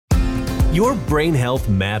Your brain health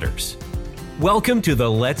matters. Welcome to the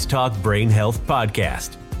Let's Talk Brain Health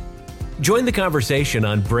podcast. Join the conversation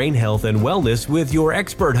on brain health and wellness with your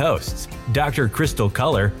expert hosts, Dr. Crystal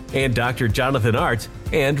Culler and Dr. Jonathan Arts,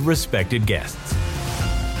 and respected guests.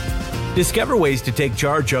 Discover ways to take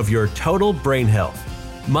charge of your total brain health,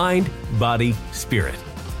 mind, body, spirit.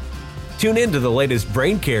 Tune in to the latest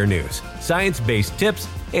brain care news, science-based tips,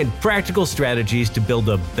 and practical strategies to build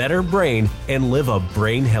a better brain and live a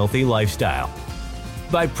brain-healthy lifestyle.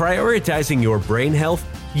 By prioritizing your brain health,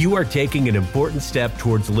 you are taking an important step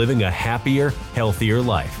towards living a happier, healthier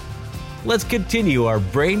life. Let's continue our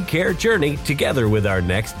brain care journey together with our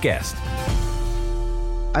next guest.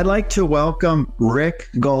 I'd like to welcome Rick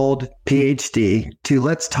Gold, PhD, to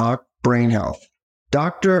Let's Talk Brain Health.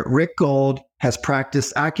 Dr. Rick Gold has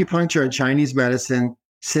practiced acupuncture and Chinese medicine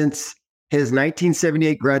since his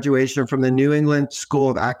 1978 graduation from the New England School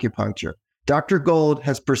of Acupuncture. Dr. Gold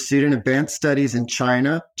has pursued an advanced studies in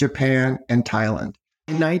China, Japan, and Thailand.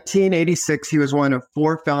 In 1986, he was one of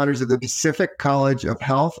 4 founders of the Pacific College of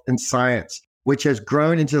Health and Science, which has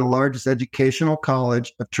grown into the largest educational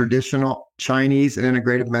college of traditional Chinese and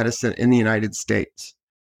integrative medicine in the United States.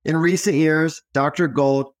 In recent years, Dr.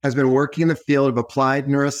 Gold has been working in the field of applied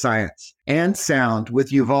neuroscience and sound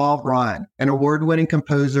with Yuval Ron, an award-winning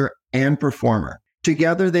composer and performer.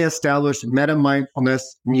 Together, they established Meta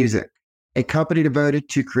Mindfulness Music, a company devoted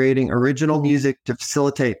to creating original music to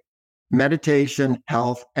facilitate meditation,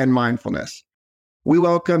 health, and mindfulness. We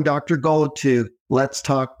welcome Dr. Gold to Let's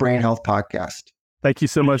Talk Brain Health podcast. Thank you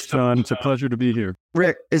so much, John. It's a pleasure to be here.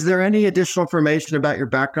 Rick, is there any additional information about your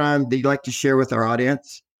background that you'd like to share with our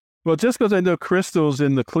audience? Well, just because I know Crystal's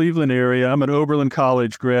in the Cleveland area, I'm an Oberlin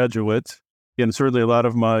College graduate, and certainly a lot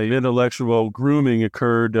of my intellectual grooming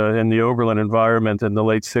occurred in the Oberlin environment in the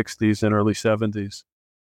late 60s and early 70s.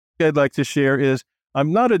 What I'd like to share is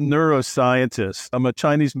I'm not a neuroscientist. I'm a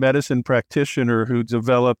Chinese medicine practitioner who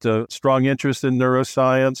developed a strong interest in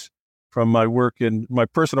neuroscience from my work in my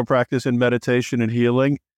personal practice in meditation and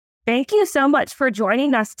healing. Thank you so much for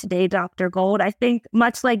joining us today, Dr. Gold. I think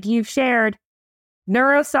much like you've shared,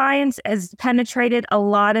 neuroscience has penetrated a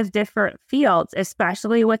lot of different fields,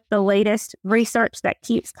 especially with the latest research that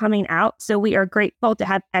keeps coming out. So we are grateful to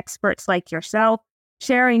have experts like yourself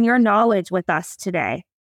sharing your knowledge with us today.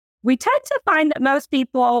 We tend to find that most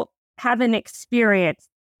people have an experience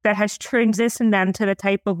that has transitioned them to the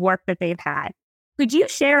type of work that they've had. Could you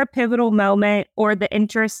share a pivotal moment or the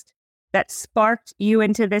interest that sparked you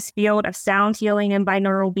into this field of sound healing and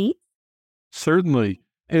binaural beats? Certainly.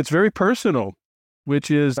 It's very personal,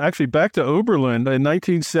 which is actually back to Oberlin. In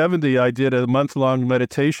 1970, I did a month-long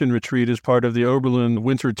meditation retreat as part of the Oberlin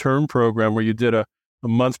winter term program where you did a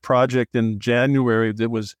month project in January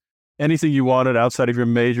that was anything you wanted outside of your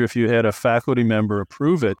major if you had a faculty member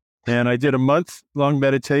approve it. And I did a month-long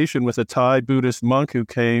meditation with a Thai Buddhist monk who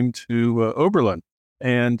came to Oberlin.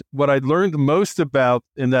 And what I learned most about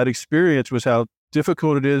in that experience was how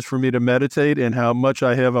difficult it is for me to meditate and how much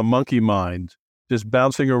I have a monkey mind, just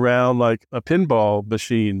bouncing around like a pinball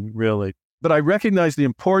machine, really. But I recognized the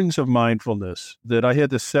importance of mindfulness, that I had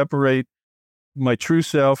to separate my true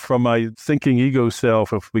self from my thinking ego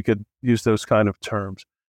self, if we could use those kind of terms.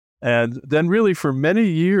 And then really for many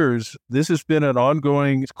years, this has been an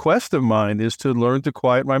ongoing quest of mine, is to learn to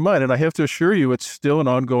quiet my mind. And I have to assure you, it's still an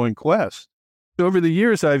ongoing quest. Over the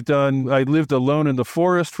years, I lived alone in the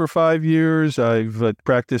forest for 5 years. I've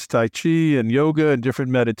practiced Tai Chi and yoga and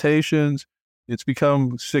different meditations. It's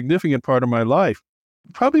become a significant part of my life.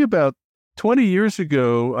 Probably about 20 years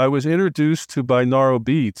ago, I was introduced to binaural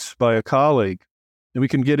beats by a colleague, and we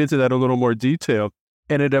can get into that a little more detail.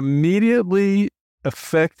 And it immediately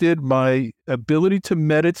affected my ability to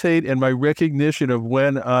meditate and my recognition of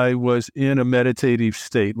when I was in a meditative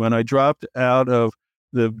state, when I dropped out of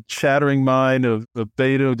the chattering mind of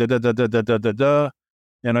beta,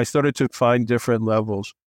 and I started to find different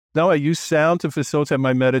levels. Now I use sound to facilitate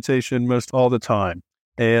my meditation most all the time.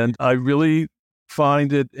 And I really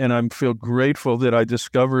find it, and I feel grateful that I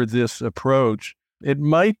discovered this approach. It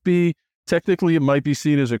might be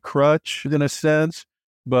seen as a crutch in a sense,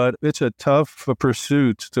 but it's a tough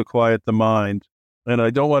pursuit to quiet the mind. And I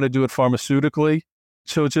don't want to do it pharmaceutically.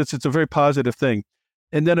 So it's a very positive thing.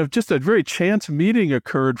 And then just a very chance meeting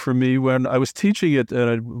occurred for me when I was teaching at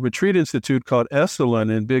a retreat institute called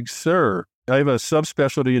Esalen in Big Sur. I have a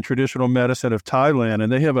subspecialty in traditional medicine of Thailand,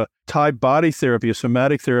 and they have a Thai body therapy, a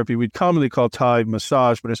somatic therapy we'd commonly call Thai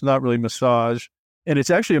massage, but it's not really massage. And it's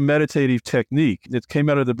actually a meditative technique. It came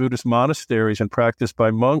out of the Buddhist monasteries and practiced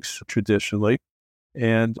by monks traditionally.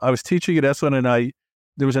 And I was teaching at Esalen, and I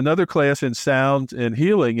There was another class in sound and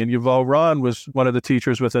healing, and Yuval Ron was one of the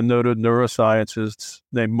teachers with a noted neuroscientist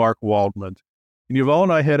named Mark Waldman. And Yuval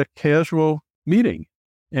and I had a casual meeting.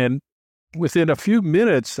 And within a few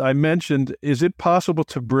minutes, I mentioned, is it possible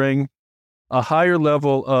to bring a higher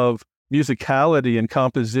level of musicality and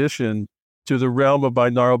composition to the realm of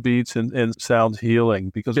binaural beats and sound healing?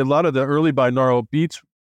 Because a lot of the early binaural beats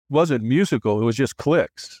wasn't musical. It was just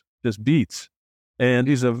clicks, just beats. And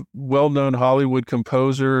he's a well-known Hollywood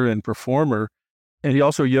composer and performer, and he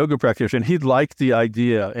also a yoga practitioner, and he liked the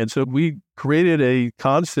idea. And so we created a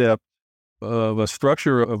concept of a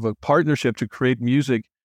structure of a partnership to create music.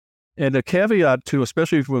 And a caveat to,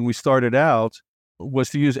 especially when we started out,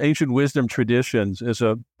 was to use ancient wisdom traditions as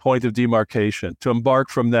a point of demarcation, to embark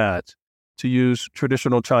from that, to use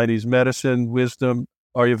traditional Chinese medicine wisdom,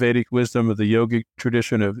 Ayurvedic wisdom of the yogic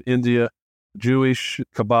tradition of India, Jewish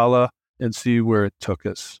Kabbalah, and see where it took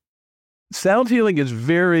us. Sound healing is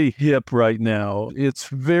very hip right now. It's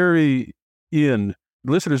very in.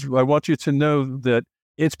 Listeners, I want you to know that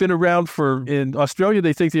it's been around in Australia,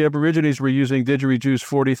 they think the Aborigines were using didgeridoos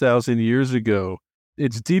 40,000 years ago.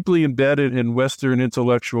 It's deeply embedded in Western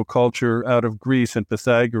intellectual culture out of Greece and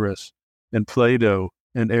Pythagoras and Plato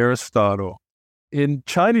and Aristotle. In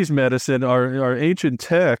Chinese medicine, our ancient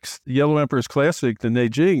text, the Yellow Emperor's Classic, the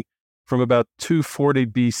Neijing, from about 240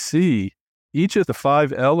 BC, each of the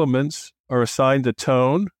 5 elements are assigned a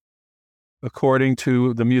tone according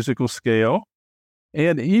to the musical scale.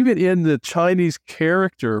 And even in the Chinese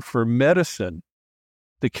character for medicine,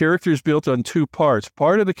 the character is built on 2 parts.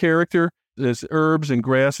 Part of the character is herbs and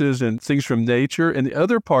grasses and things from nature, and the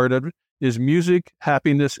other part of it is music,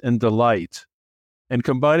 happiness, and delight. And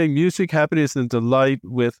combining music, happiness, and delight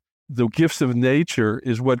with the gifts of nature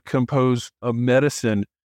is what composed a medicine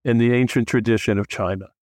in the ancient tradition of China.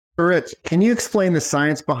 Rich, can you explain the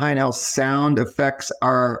science behind how sound affects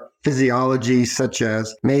our physiology, such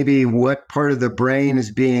as maybe what part of the brain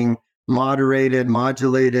is being modulated,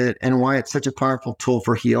 and why it's such a powerful tool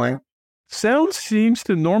for healing? Sound seems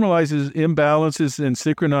to normalize imbalances and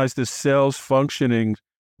synchronize the cell's functioning.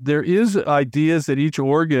 There is ideas that each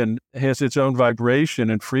organ has its own vibration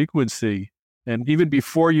and frequency. And even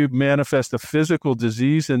before you manifest a physical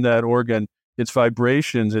disease in that organ, its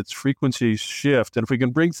vibrations, its frequencies shift. And if we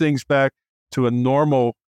can bring things back to a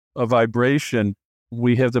normal vibration,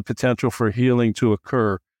 we have the potential for healing to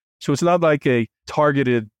occur. So it's not like a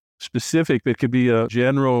targeted specific, but it could be a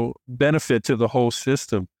general benefit to the whole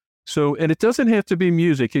system. So, and it doesn't have to be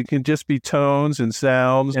music. It can just be tones and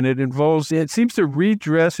sounds, and it seems to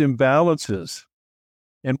redress imbalances.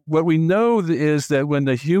 And what we know is that when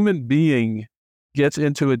the human being gets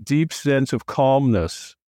into a deep sense of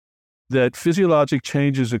calmness, that physiologic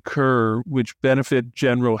changes occur which benefit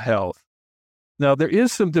general health. Now, there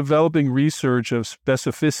is some developing research of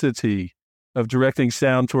specificity of directing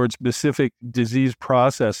sound towards specific disease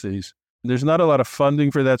processes. There's not a lot of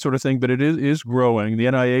funding for that sort of thing, but it is growing. The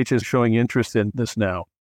NIH is showing interest in this now.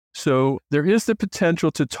 So there is the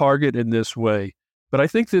potential to target in this way. But I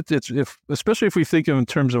think that especially if we think in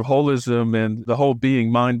terms of holism and the whole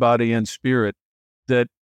being, mind, body, and spirit, that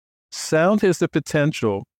sound has the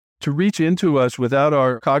potential to reach into us without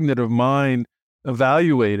our cognitive mind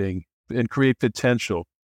evaluating and create potential.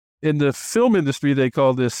 In the film industry, they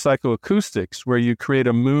call this psychoacoustics, where you create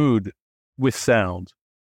a mood with sound.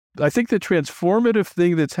 I think the transformative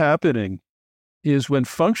thing that's happening is when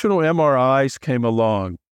functional MRIs came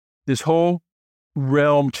along, this whole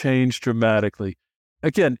realm changed dramatically.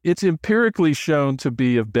 Again, it's empirically shown to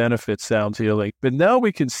be of benefit, sound healing, but now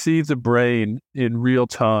we can see the brain in real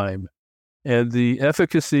time and the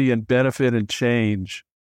efficacy and benefit and change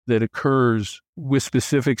that occurs with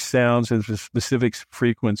specific sounds and specific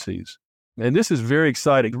frequencies. And this is very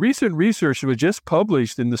exciting. Recent research was just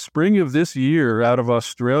published in the spring of this year out of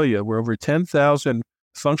Australia, where over 10,000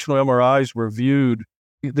 functional MRIs were viewed.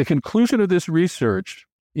 The conclusion of this research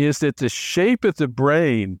is that the shape of the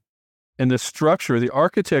brain and the structure, the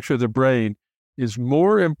architecture of the brain is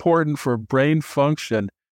more important for brain function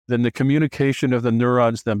than the communication of the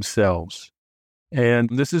neurons themselves. And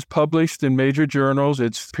this is published in major journals.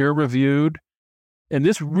 It's peer-reviewed. And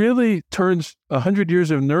this really turns 100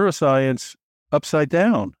 years of neuroscience upside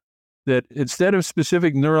down, that instead of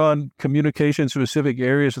specific neuron communication, specific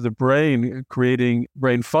areas of the brain creating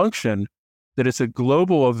brain function, that it's a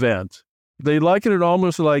global event. They liken it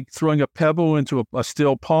almost like throwing a pebble into a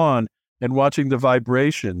still pond and watching the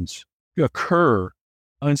vibrations occur.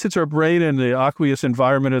 And since our brain and the aqueous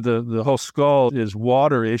environment of the whole skull is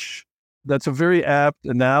water-ish, that's a very apt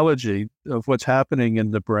analogy of what's happening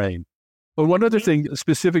in the brain. But one other thing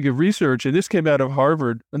specific of research, and this came out of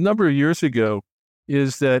Harvard a number of years ago,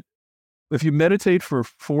 is that if you meditate for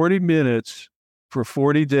 40 minutes for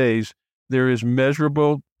 40 days, there is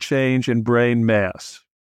measurable change in brain mass.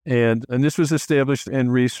 And this was established in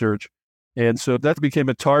research. And so that became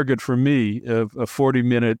a target for me of a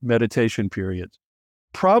 40-minute meditation period.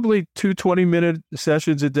 Probably 2 20-minute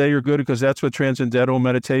sessions a day are good because that's what transcendental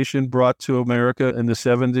meditation brought to America in the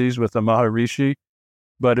 70s with the Maharishi.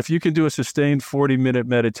 But if you can do a sustained 40-minute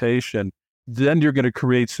meditation, then you're going to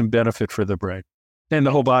create some benefit for the brain and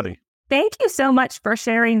the whole body. Thank you so much for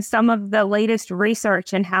sharing some of the latest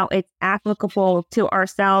research and how it's applicable to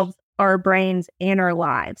ourselves, our brains, and our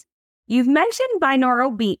lives. You've mentioned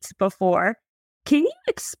binaural beats before. Can you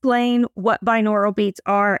explain what binaural beats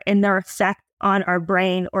are and their effect on our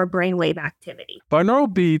brain or brainwave activity?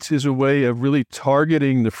 Binaural beats is a way of really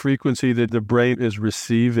targeting the frequency that the brain is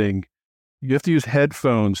receiving. You have to use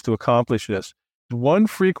headphones to accomplish this. One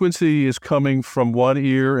frequency is coming from one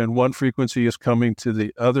ear and one frequency is coming to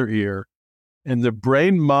the other ear. And the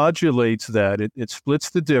brain modulates that. It splits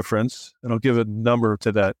the difference, and I'll give a number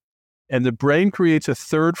to that. And the brain creates a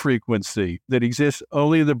third frequency that exists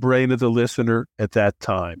only in the brain of the listener at that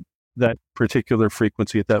time, that particular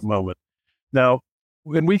frequency at that moment. Now,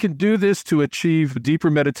 when we can do this to achieve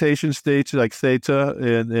deeper meditation states like theta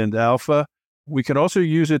and alpha, we can also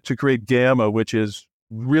use it to create gamma, which is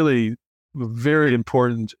really very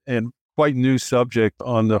important and quite new subject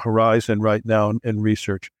on the horizon right now in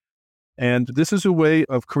research. And this is a way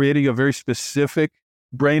of creating a very specific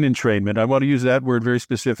brain entrainment. I want to use that word very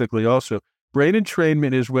specifically also. Brain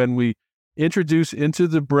entrainment is when we introduce into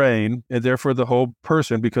the brain, and therefore the whole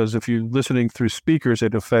person, because if you're listening through speakers,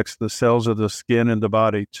 it affects the cells of the skin and the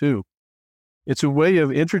body too. It's a way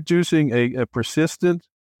of introducing a persistent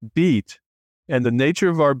beat. And the nature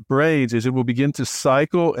of our brains is it will begin to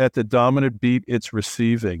cycle at the dominant beat it's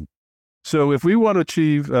receiving. So if we want to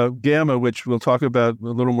achieve gamma, which we'll talk about a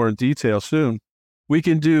little more in detail soon, we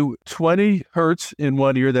can do 20 hertz in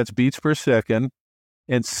one ear, that's beats per second,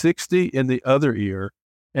 and 60 in the other ear.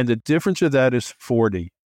 And the difference of that is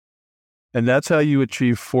 40. And that's how you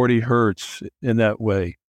achieve 40 hertz in that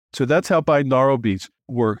way. So that's how binaural beats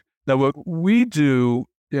work. Now, what we do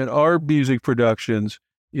in our music productions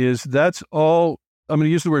is that's all, I'm going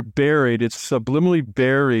to use the word buried, it's subliminally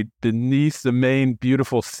buried beneath the main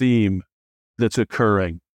beautiful theme that's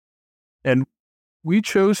occurring. And we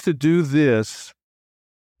chose to do this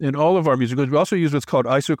in all of our music. We also use what's called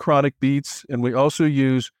isochronic beats, and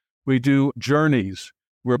we do journeys,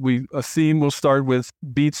 where a theme will start with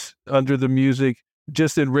beats under the music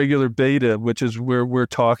just in regular beta, which is where we're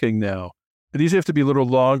talking now. And these have to be a little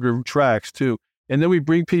longer tracks too. And then we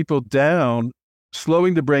bring people down,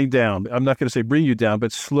 slowing the brain down. I'm not going to say bring you down,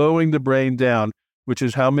 but slowing the brain down, which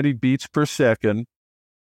is how many beats per second.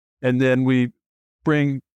 And then we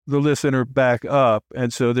bring the listener back up.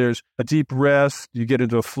 And so there's a deep rest. You get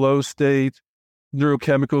into a flow state.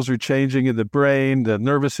 Neurochemicals are changing in the brain. The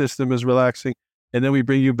nervous system is relaxing. And then we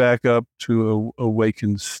bring you back up to a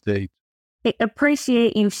awakened state. I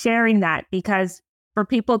appreciate you sharing that, because for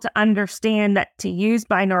people to understand that to use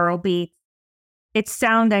binaural beats, it's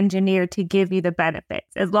sound engineered to give you the benefits.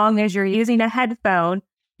 As long as you're using a headphone,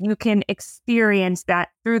 you can experience that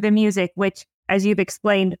through the music, which, as you've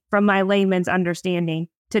explained from my layman's understanding,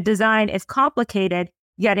 to design is complicated,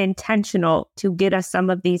 yet intentional to get us some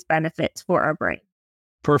of these benefits for our brain.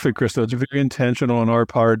 Perfect, Crystal. It's very intentional on our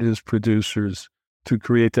part as producers to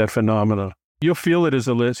create that phenomena. You'll feel it as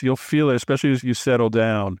a list. You'll feel it, especially as you settle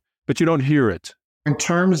down, but you don't hear it. In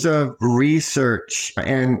terms of research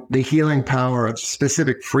and the healing power of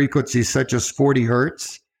specific frequencies such as 40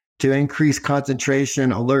 hertz to increase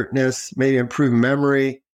concentration, alertness, maybe improve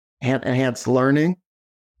memory, and enhance learning,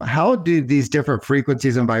 how do these different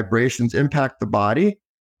frequencies and vibrations impact the body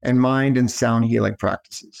and mind and sound healing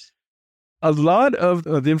practices? A lot of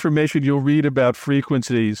the information you'll read about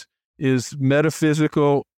frequencies is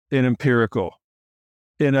metaphysical and empirical.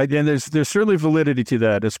 And again, there's certainly validity to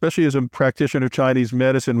that, especially as a practitioner of Chinese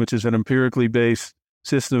medicine, which is an empirically based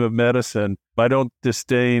system of medicine. I don't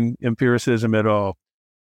disdain empiricism at all.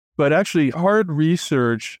 But actually, hard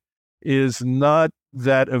research is not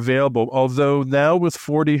that available, although now with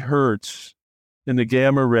 40 hertz in the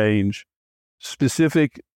gamma range,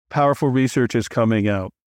 specific powerful research is coming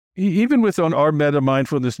out. Even with on our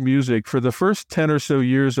meta-mindfulness music, for the first 10 or so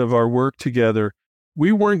years of our work together,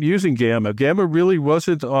 we weren't using gamma. Gamma really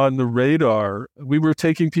wasn't on the radar. We were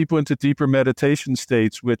taking people into deeper meditation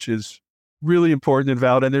states, which is really important and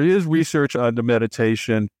valid. And there is research on the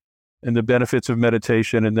meditation and the benefits of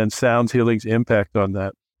meditation and then sound healing's impact on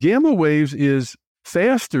that. Gamma waves is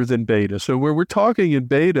faster than beta. So where we're talking in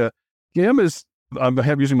beta, gamma is I'm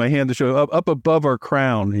using my hand to show up above our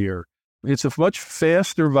crown here. It's a much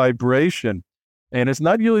faster vibration, and it's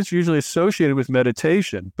not usually associated with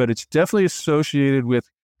meditation, but it's definitely associated with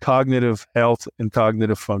cognitive health and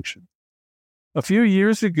cognitive function. A few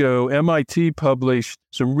years ago, MIT published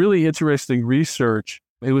some really interesting research.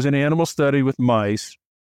 It was an animal study with mice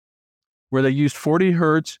where they used 40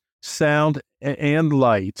 hertz sound and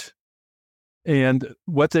light. And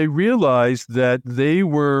what they realized that they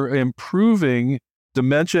were improving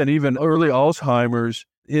dementia and even early Alzheimer's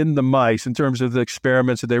in the mice in terms of the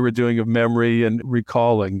experiments that they were doing of memory and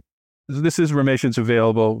recalling. This information is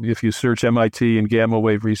available if you search MIT and gamma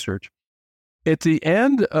wave research. At the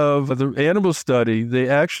end of the animal study, they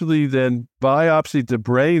actually then biopsied the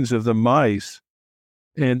brains of the mice,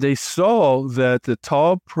 and they saw that the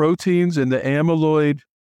tau proteins and the amyloid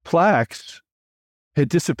plaques had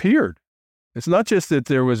disappeared. It's not just that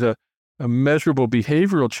there was a measurable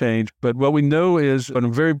behavioral change, but what we know is a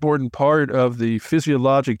very important part of the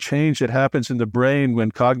physiologic change that happens in the brain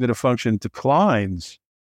when cognitive function declines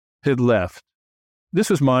had left.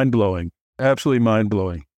 This is mind-blowing, absolutely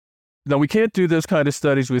mind-blowing. Now, we can't do those kind of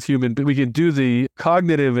studies with humans, but we can do the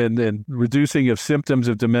cognitive and reducing of symptoms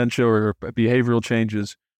of dementia or behavioral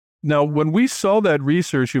changes. Now, when we saw that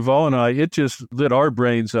research, Yuval and I, it just lit our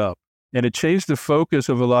brains up. And it changed the focus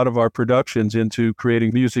of a lot of our productions into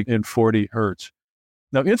creating music in 40 hertz.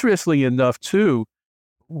 Now, interestingly enough, too,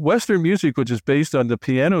 Western music, which is based on the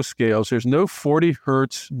piano scales, there's no 40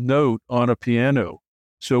 hertz note on a piano.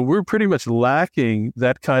 So we're pretty much lacking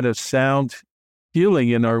that kind of sound healing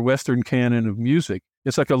in our Western canon of music.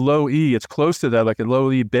 It's like a low E. It's close to that, like a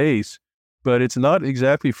low E bass, but it's not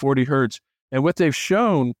exactly 40 hertz. And what they've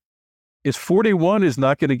shown is 41 is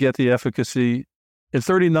not going to get the efficacy, and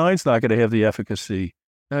 39 is not going to have the efficacy.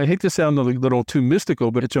 And I hate to sound a little too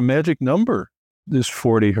mystical, but it's a magic number, this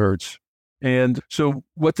 40 hertz. And so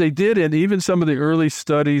what they did, and even some of the early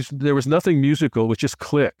studies, there was nothing musical, with just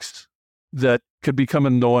clicks that could become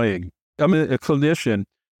annoying. I'm a clinician,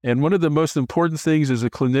 and one of the most important things as a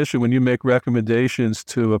clinician when you make recommendations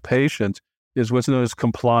to a patient is what's known as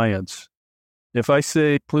compliance. If I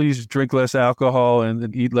say, please drink less alcohol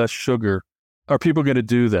and eat less sugar, are people going to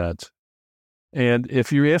do that? And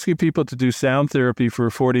if you're asking people to do sound therapy for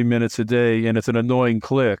 40 minutes a day and it's an annoying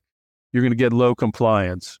click, you're going to get low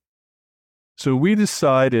compliance. So we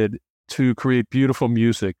decided to create beautiful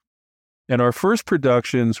music. And our first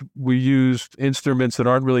productions, we used instruments that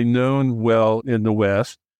aren't really known well in the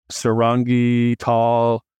West. Sarangi,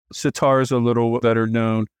 tal, sitar is a little better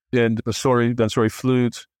known, and bansuri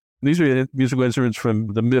flutes. These are musical instruments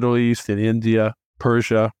from the Middle East and India,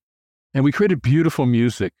 Persia. And we created beautiful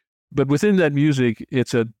music. But within that music,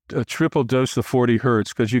 it's a triple dose of 40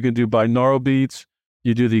 hertz, because you can do binaural beats,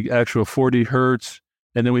 you do the actual 40 hertz,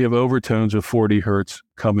 and then we have overtones of 40 hertz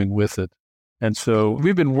coming with it. And so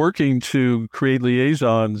we've been working to create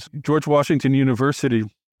liaisons. George Washington University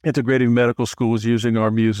Integrating Medical School is using our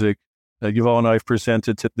music. Yuval and I have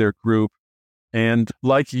presented to their group. And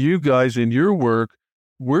like you guys in your work,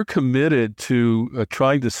 we're committed to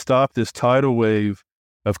trying to stop this tidal wave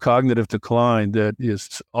of cognitive decline that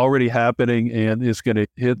is already happening and is going to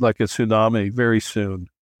hit like a tsunami very soon.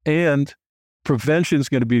 And prevention is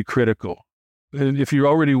going to be critical. And if you're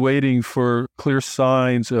already waiting for clear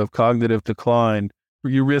signs of cognitive decline,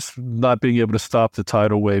 you risk not being able to stop the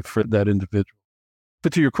tidal wave for that individual.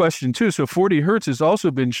 But to your question too, so 40 hertz has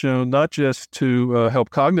also been shown not just to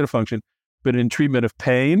help cognitive function, but in treatment of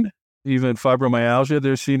pain, even fibromyalgia,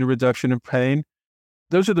 there's seen a reduction in pain.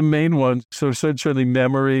 Those are the main ones. So certainly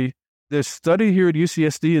memory. There's a study here at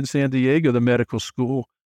UCSD in San Diego, the medical school,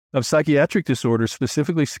 of psychiatric disorders,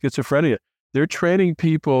 specifically schizophrenia. They're training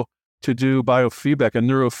people to do biofeedback and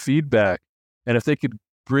neurofeedback. And if they could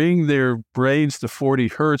bring their brains to 40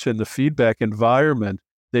 hertz in the feedback environment,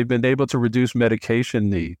 they've been able to reduce medication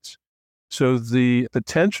needs. So the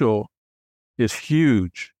potential is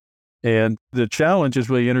huge. And the challenge is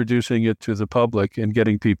really introducing it to the public and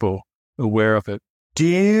getting people aware of it. Do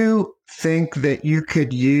you think that you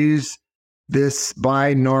could use this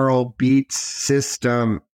binaural beats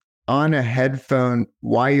system on a headphone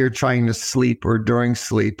while you're trying to sleep or during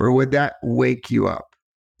sleep, or would that wake you up?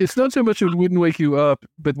 It's not so much it wouldn't wake you up,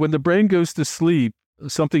 but when the brain goes to sleep,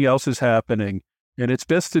 something else is happening. And it's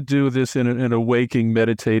best to do this in a waking,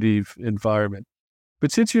 meditative environment.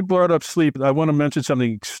 But since you brought up sleep, I want to mention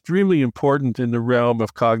something extremely important in the realm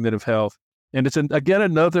of cognitive health. And it's, again,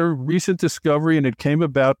 another recent discovery, and it came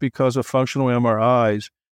about because of functional MRIs,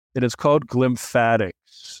 and it's called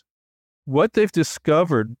glymphatics. What they've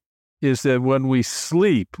discovered is that when we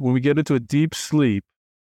sleep, when we get into a deep sleep,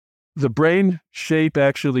 the brain shape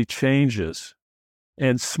actually changes.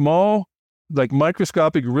 And small, like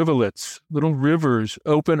microscopic rivulets, little rivers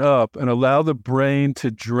open up and allow the brain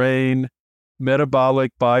to drain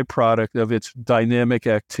metabolic byproduct of its dynamic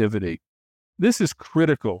activity. This is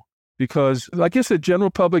critical because I guess the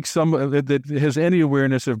general public, some that has any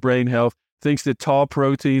awareness of brain health, thinks that tau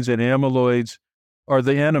proteins and amyloids are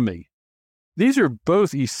the enemy. These are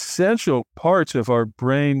both essential parts of our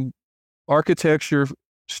brain architecture,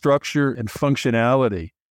 structure, and functionality.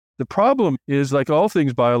 The problem is, like all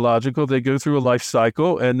things biological, they go through a life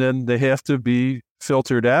cycle and then they have to be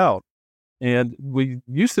filtered out. And we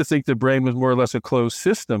used to think the brain was more or less a closed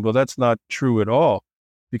system. Well, that's not true at all,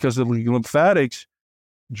 because the lymphatics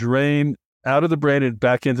drain out of the brain and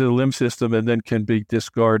back into the lymph system and then can be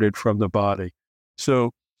discarded from the body.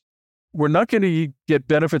 So we're not going to get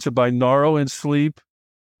benefits of binaural in sleep,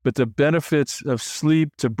 but the benefits of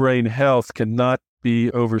sleep to brain health cannot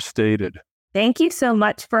be overstated. Thank you so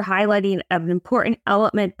much for highlighting an important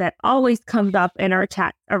element that always comes up in our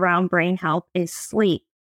chat around brain health is sleep.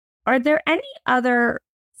 Are there any other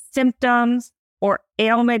symptoms or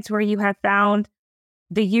ailments where you have found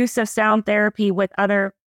the use of sound therapy with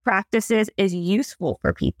other practices is useful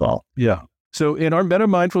for people? Yeah. So in our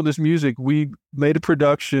meta-mindfulness music, we made a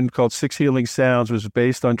production called 6 Healing Sounds, which was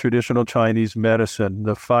based on traditional Chinese medicine,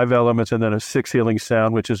 the 5 elements, and then a 6 healing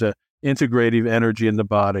sound, which is an integrative energy in the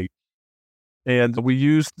body. And we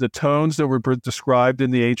used the tones that were described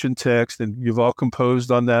in the ancient text, and you've all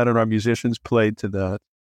composed on that, and our musicians played to that.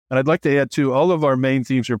 And I'd like to add, too, all of our main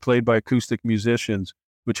themes are played by acoustic musicians,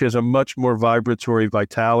 which has a much more vibratory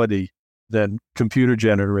vitality than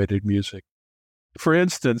computer-generated music. For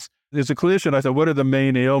instance, as a clinician, I thought, what are the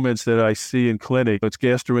main ailments that I see in clinic? It's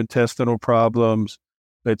gastrointestinal problems,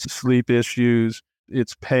 it's sleep issues,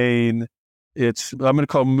 it's pain, it's, I'm going to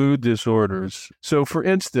call mood disorders. So, for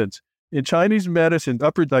instance, in Chinese medicine,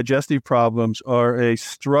 upper digestive problems are a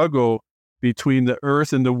struggle between the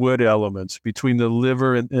earth and the wood elements, between the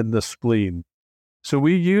liver and the spleen. So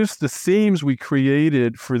we use the themes we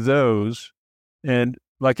created for those, and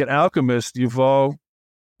like an alchemist, you've all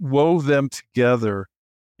wove them together,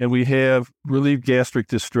 and we have relieved gastric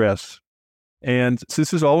distress. And so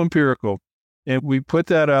this is all empirical. And we put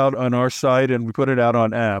that out on our site, and we put it out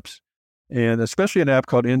on apps, and especially an app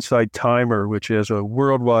called Insight Timer, which has a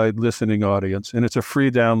worldwide listening audience, and it's a free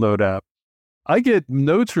download app. I get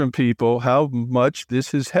notes from people how much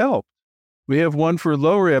this has helped. We have one for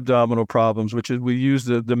lower abdominal problems, which is we use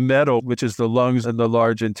the metal, which is the lungs and the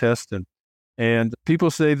large intestine. And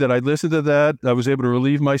people say that I listened to that, I was able to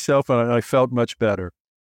relieve myself, and I felt much better.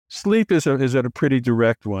 Sleep is a pretty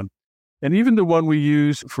direct one. And even the one we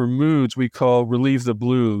use for moods, we call Relieve the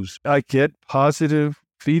Blues. I get positive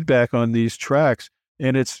feedback on these tracks,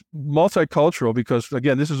 and it's multicultural because,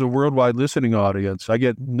 again, this is a worldwide listening audience. I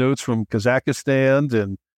get notes from Kazakhstan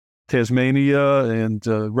and Tasmania and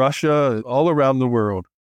Russia, all around the world.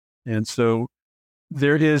 And so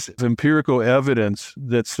there is empirical evidence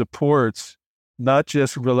that supports not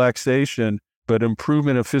just relaxation, but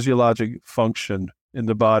improvement of physiologic function in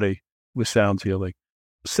the body with sound healing.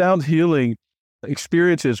 Sound healing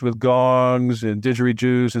experiences with gongs and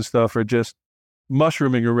didgeridoos and stuff are just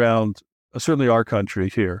mushrooming around, certainly our country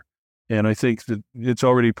here. And I think that it's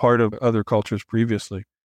already part of other cultures previously.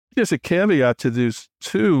 There's a caveat to this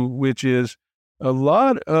too, which is a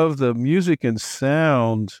lot of the music and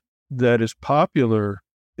sound that is popular,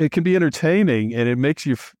 it can be entertaining and it makes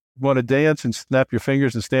you want to dance and snap your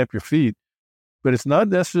fingers and stamp your feet. But it's not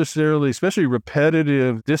necessarily, especially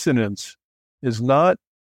repetitive dissonance, is not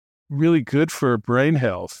really good for brain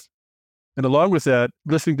health. And along with that,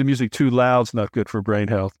 listening to music too loud is not good for brain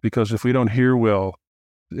health, because if we don't hear well,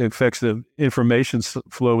 it affects the information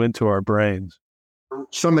flow into our brains.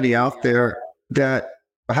 Somebody out there that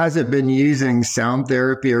hasn't been using sound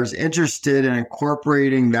therapy or is interested in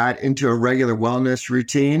incorporating that into a regular wellness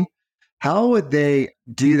routine, how would they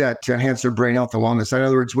do that to enhance their brain health and wellness? In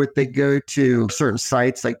other words, would they go to certain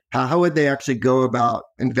sites? Like, how would they actually go about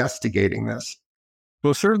investigating this?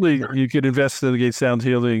 Well, certainly you can investigate sound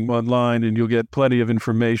healing online and you'll get plenty of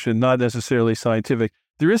information, not necessarily scientific.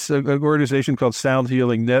 There is an organization called Sound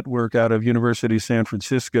Healing Network out of University of San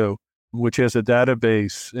Francisco, which has a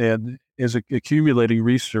database and is accumulating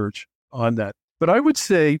research on that. But I would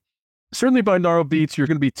say, certainly binaural beats, you're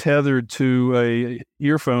going to be tethered to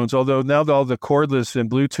earphones, although now all the cordless and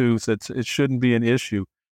Bluetooth, it shouldn't be an issue.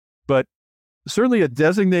 But certainly a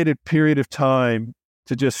designated period of time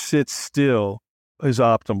to just sit still is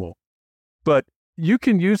optimal. But you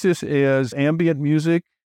can use this as ambient music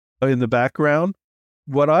in the background.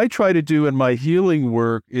 What I try to do in my healing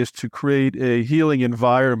work is to create a healing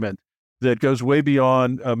environment. that goes way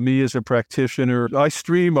beyond me as a practitioner. I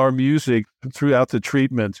stream our music throughout the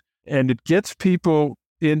treatment, and it gets people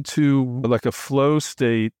into like a flow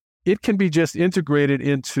state. It can be just integrated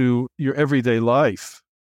into your everyday life.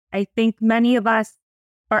 I think many of us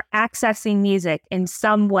are accessing music in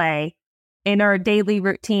some way in our daily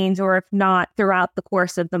routines, or if not, throughout the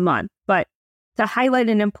course of the month. But to highlight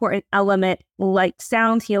an important element like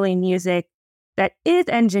sound healing music that is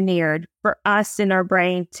engineered for us in our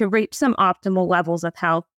brain to reach some optimal levels of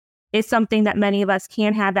health is something that many of us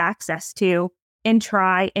can have access to and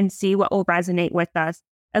try and see what will resonate with us,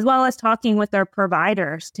 as well as talking with our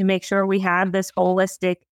providers to make sure we have this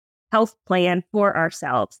holistic health plan for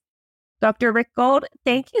ourselves. Dr. Rick Gold,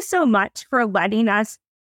 thank you so much for letting us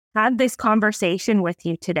have this conversation with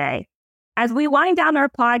you today. As we wind down our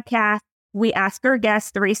podcast, we ask our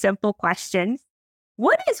guests 3 simple questions.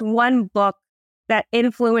 What is one book that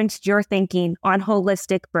influenced your thinking on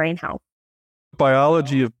holistic brain health?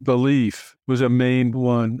 Biology of Belief was a main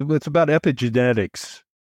one. It's about epigenetics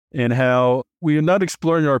and how we are not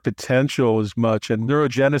exploring our potential as much, and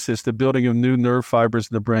neurogenesis, the building of new nerve fibers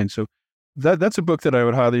in the brain. So that's a book that I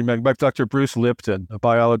would highly recommend by Dr. Bruce Lipton, A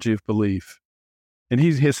Biology of Belief. And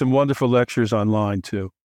he has some wonderful lectures online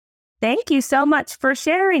too. Thank you so much for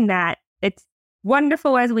sharing that. It's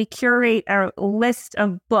wonderful as we curate our list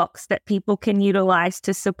of books that people can utilize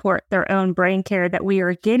to support their own brain care, that we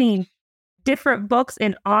are getting different books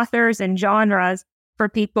and authors and genres for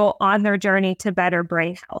people on their journey to better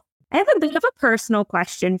brain health. I have a bit of a personal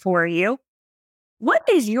question for you. What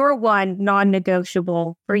is your one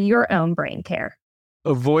non-negotiable for your own brain care?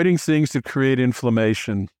 Avoiding things that create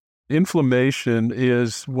inflammation. Inflammation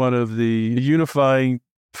is one of the unifying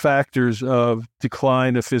factors of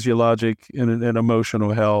decline of physiologic and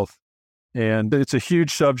emotional health. And it's a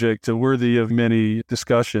huge subject, worthy of many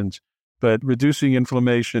discussions, but reducing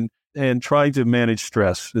inflammation and trying to manage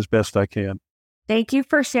stress as best I can. Thank you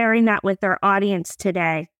for sharing that with our audience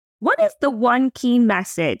today. What is the one key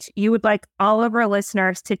message you would like all of our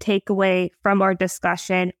listeners to take away from our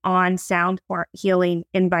discussion on sound healing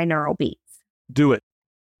in binaural beats? Do it.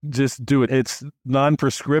 Just do it. It's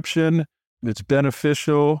non-prescription. It's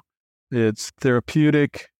beneficial. It's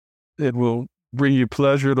therapeutic. It will bring you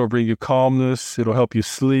pleasure. It'll bring you calmness. It'll help you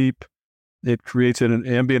sleep. It creates an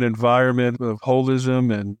ambient environment of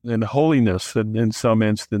holism and holiness in some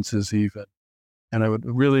instances even. And I would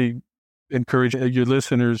really encourage your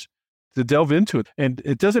listeners to delve into it. And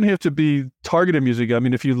it doesn't have to be targeted music. I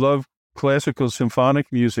mean, if you love classical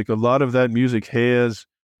symphonic music, a lot of that music has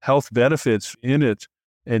health benefits in it.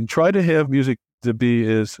 And try to have music to be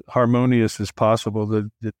as harmonious as possible,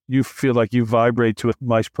 that you feel like you vibrate to a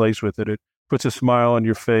nice place with it. It puts a smile on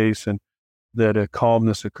your face and that a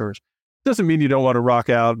calmness occurs. Doesn't mean you don't want to rock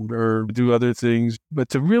out or do other things, but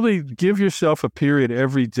to really give yourself a period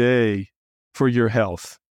every day for your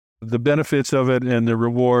health. The benefits of it and the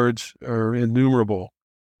rewards are innumerable,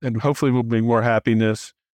 and hopefully will bring more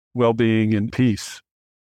happiness, well-being, and peace.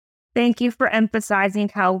 Thank you for emphasizing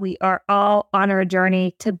how we are all on our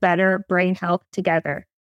journey to better brain health together.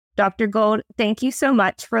 Dr. Gold, thank you so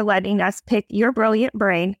much for letting us pick your brilliant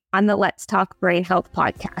brain on the Let's Talk Brain Health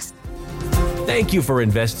podcast. Thank you for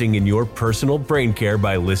investing in your personal brain care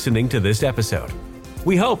by listening to this episode.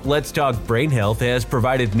 We hope Let's Talk Brain Health has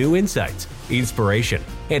provided new insights, inspiration,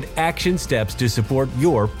 and action steps to support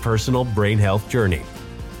your personal brain health journey.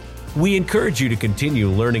 We encourage you to continue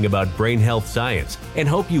learning about brain health science and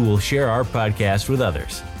hope you will share our podcast with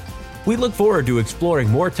others. We look forward to exploring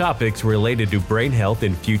more topics related to brain health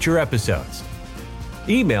in future episodes.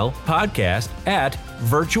 Email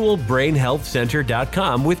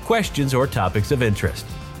podcast@virtualbrainhealthcenter.com with questions or topics of interest.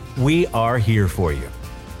 We are here for you.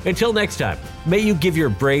 Until next time, may you give your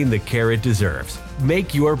brain the care it deserves.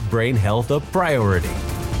 Make your brain health a priority.